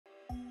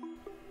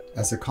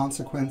As a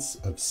consequence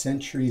of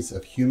centuries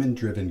of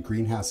human-driven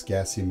greenhouse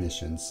gas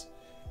emissions,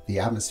 the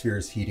atmosphere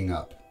is heating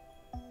up.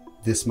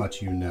 This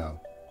much you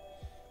know.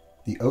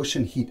 The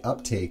ocean heat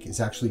uptake is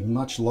actually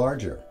much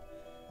larger.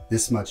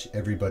 This much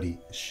everybody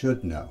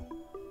should know.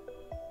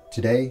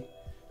 Today,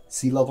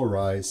 sea level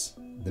rise,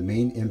 the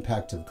main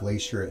impact of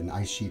glacier and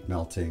ice sheet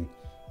melting,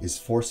 is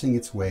forcing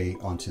its way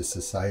onto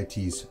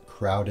society's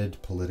crowded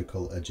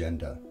political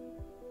agenda.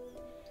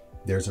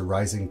 There's a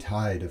rising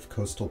tide of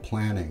coastal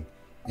planning,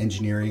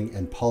 engineering,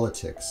 and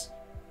politics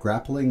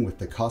grappling with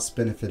the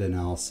cost-benefit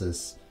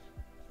analysis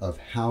of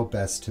how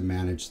best to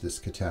manage this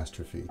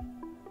catastrophe.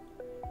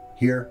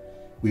 Here,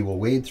 we will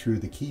wade through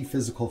the key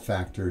physical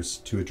factors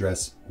to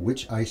address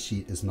which ice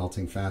sheet is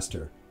melting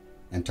faster,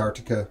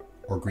 Antarctica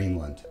or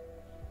Greenland,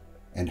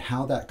 and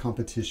how that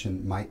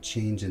competition might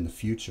change in the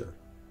future.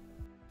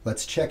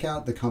 Let's check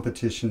out the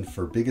competition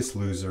for biggest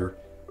loser,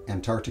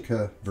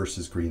 Antarctica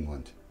versus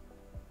Greenland.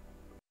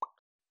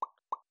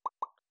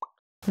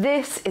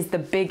 This is The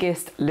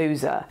Biggest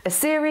Loser, a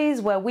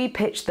series where we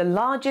pitch the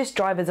largest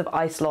drivers of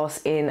ice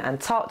loss in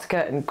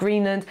Antarctica and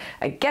Greenland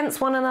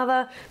against one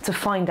another to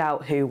find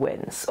out who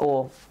wins,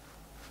 or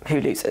who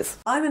loses.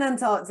 I'm an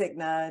Antarctic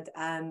nerd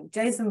and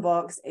Jason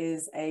Box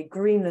is a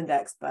Greenland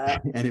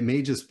expert. And it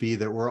may just be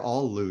that we're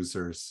all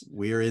losers.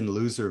 We're in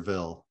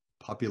Loserville.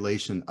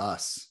 Population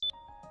us.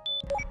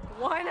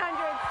 178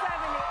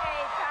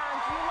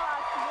 pounds, you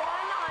lost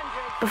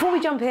 100. Before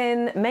we jump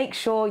in, make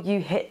sure you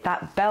hit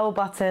that bell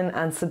button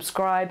and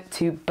subscribe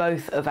to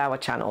both of our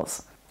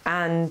channels.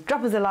 And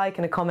drop us a like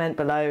and a comment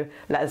below,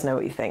 let us know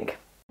what you think.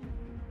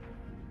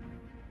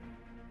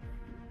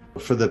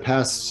 For the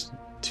past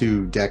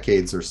 2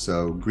 decades or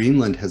so,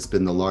 Greenland has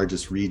been the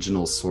largest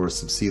regional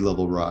source of sea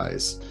level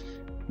rise.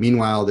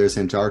 Meanwhile, there's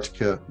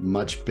Antarctica,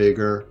 much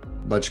bigger,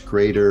 much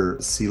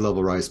greater sea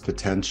level rise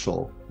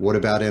potential. What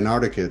about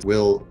Antarctica?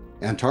 Will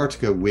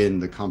Antarctica win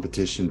the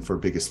competition for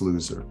biggest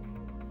loser?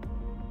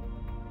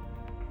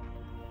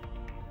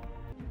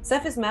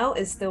 Surface melt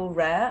is still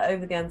rare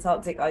over the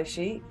Antarctic ice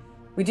sheet.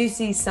 We do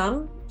see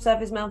some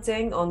surface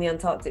melting on the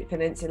Antarctic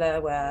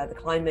Peninsula where the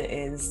climate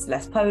is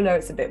less polar,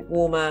 it's a bit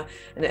warmer,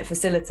 and it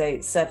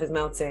facilitates surface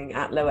melting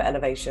at lower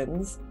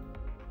elevations.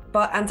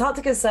 But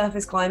Antarctica's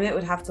surface climate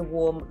would have to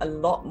warm a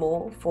lot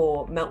more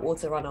for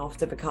meltwater runoff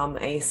to become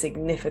a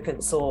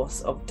significant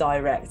source of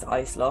direct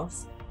ice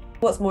loss.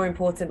 What's more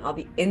important are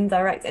the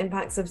indirect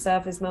impacts of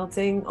surface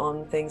melting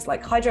on things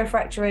like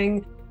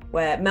hydrofracturing,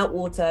 where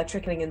meltwater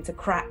trickling into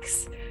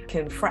cracks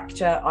can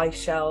fracture ice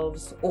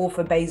shelves, or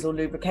for basal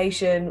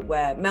lubrication,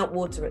 where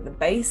meltwater at the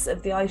base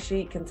of the ice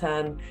sheet can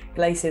turn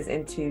glaciers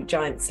into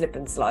giant slip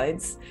and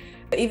slides.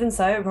 But even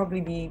so, it'll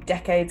probably be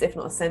decades, if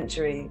not a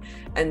century,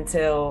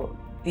 until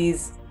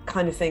these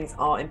kind of things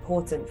are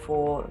important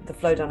for the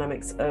flow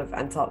dynamics of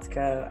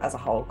Antarctica as a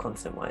whole,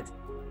 continent-wide.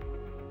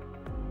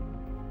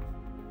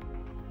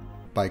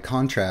 By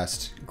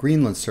contrast,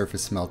 Greenland's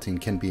surface melting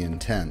can be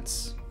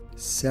intense.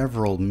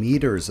 Several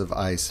meters of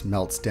ice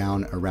melts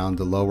down around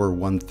the lower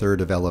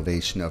 1/3 of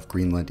elevation of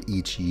Greenland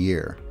each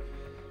year.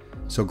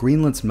 So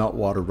Greenland's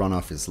meltwater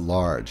runoff is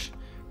large,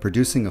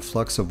 producing a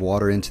flux of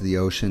water into the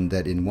ocean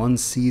that in one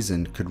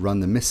season could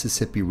run the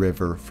Mississippi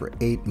River for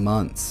 8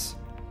 months.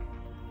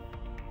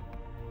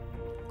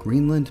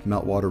 Greenland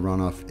meltwater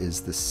runoff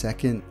is the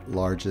second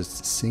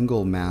largest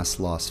single mass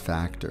loss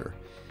factor,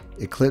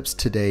 eclipsed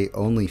today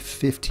only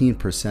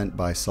 15%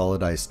 by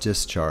solid ice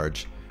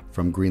discharge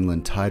from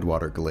Greenland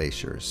tidewater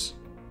glaciers.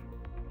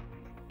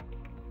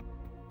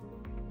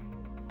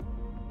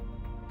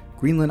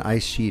 Greenland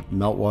ice sheet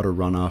meltwater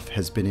runoff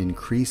has been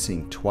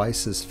increasing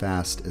twice as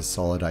fast as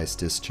solid ice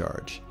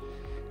discharge,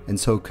 and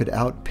so could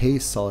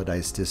outpace solid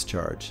ice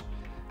discharge,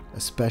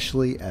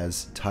 especially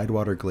as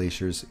tidewater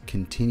glaciers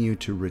continue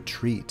to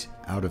retreat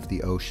out of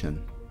the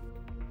ocean.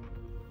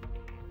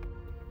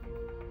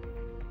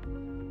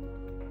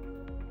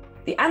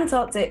 The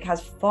Antarctic has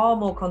far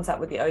more contact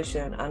with the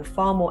ocean and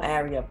far more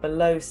area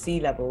below sea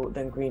level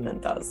than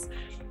Greenland does.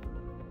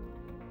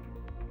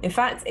 In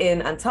fact,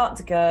 in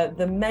Antarctica,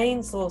 the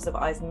main source of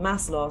ice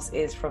mass loss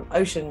is from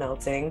ocean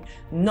melting,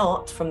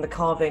 not from the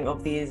carving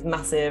of these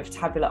massive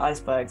tabular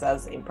icebergs,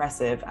 as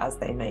impressive as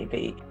they may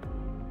be.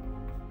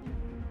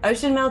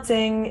 Ocean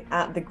melting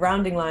at the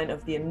grounding line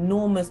of the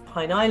enormous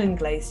Pine Island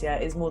Glacier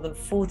is more than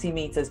 40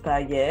 meters per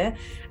year,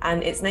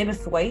 and its neighbor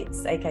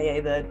Thwaites, aka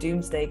the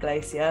Doomsday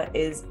Glacier,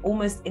 is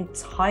almost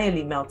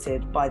entirely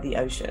melted by the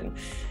ocean.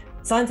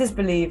 Scientists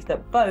believe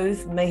that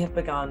both may have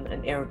begun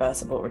an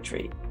irreversible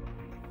retreat.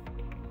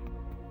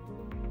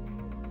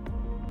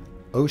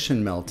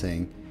 Ocean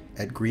melting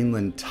at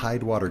Greenland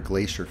tidewater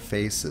glacier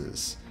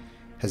faces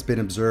has been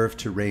observed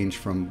to range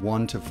from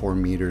 1 to 4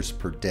 meters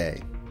per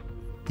day.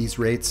 These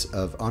rates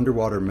of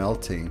underwater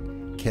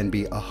melting can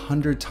be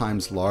 100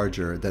 times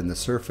larger than the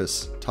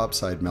surface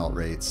topside melt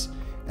rates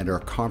and are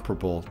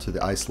comparable to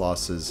the ice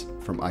losses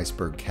from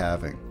iceberg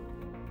calving.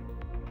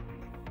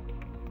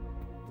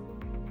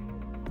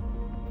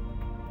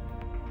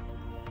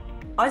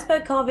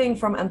 Iceberg calving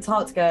from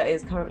Antarctica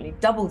is currently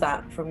double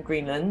that from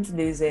Greenland,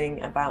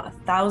 losing about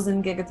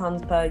 1,000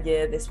 gigatons per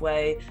year this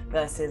way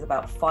versus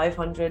about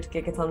 500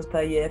 gigatons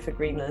per year for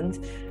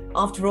Greenland.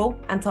 After all,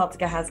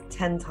 Antarctica has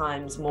 10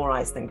 times more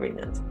ice than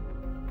Greenland.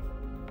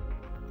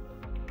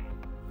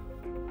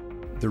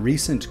 The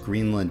recent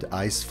Greenland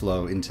ice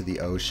flow into the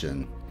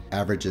ocean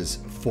averages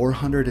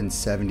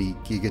 470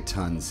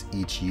 gigatons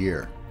each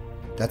year.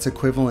 That's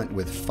equivalent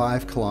with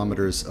 5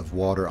 kilometers of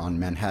water on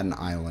Manhattan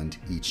Island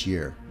each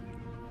year.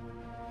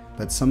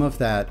 But some of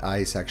that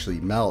ice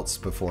actually melts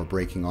before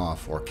breaking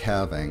off or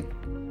calving.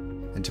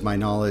 And to my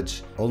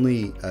knowledge,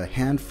 only a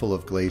handful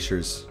of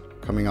glaciers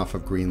coming off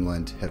of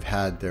Greenland have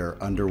had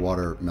their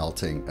underwater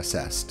melting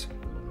assessed.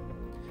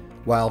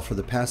 While for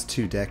the past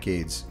 2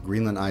 decades,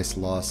 Greenland ice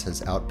loss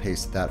has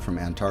outpaced that from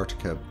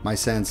Antarctica, my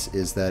sense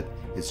is that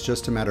it's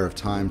just a matter of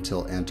time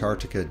till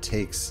Antarctica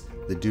takes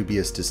the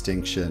dubious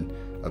distinction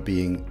of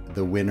being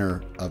the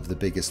winner of the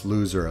biggest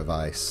loser of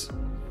ice.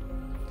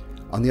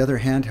 On the other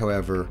hand,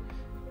 however,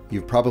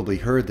 you've probably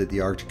heard that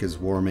the Arctic is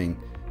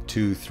warming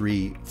 2,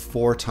 3,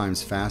 4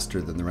 times faster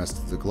than the rest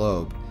of the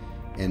globe.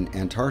 In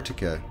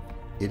Antarctica,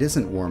 it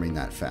isn't warming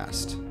that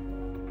fast.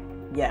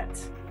 Yet.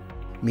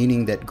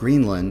 Meaning that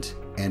Greenland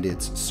and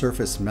its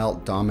surface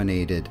melt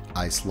dominated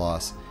ice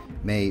loss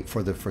may,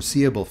 for the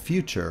foreseeable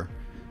future,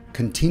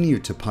 continue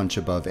to punch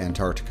above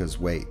Antarctica's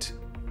weight.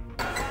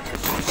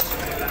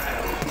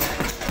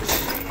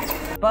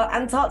 But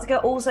Antarctica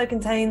also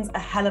contains a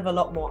hell of a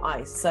lot more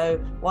ice, so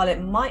while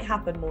it might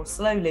happen more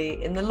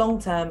slowly, in the long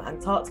term,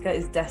 Antarctica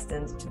is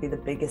destined to be the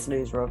biggest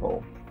loser of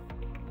all.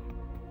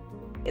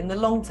 In the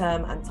long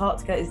term,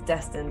 Antarctica is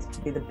destined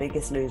to be the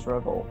biggest loser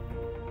of all.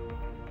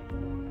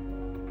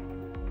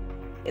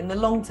 In the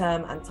long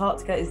term,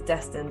 Antarctica is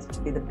destined to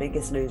be the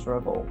biggest loser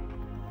of all.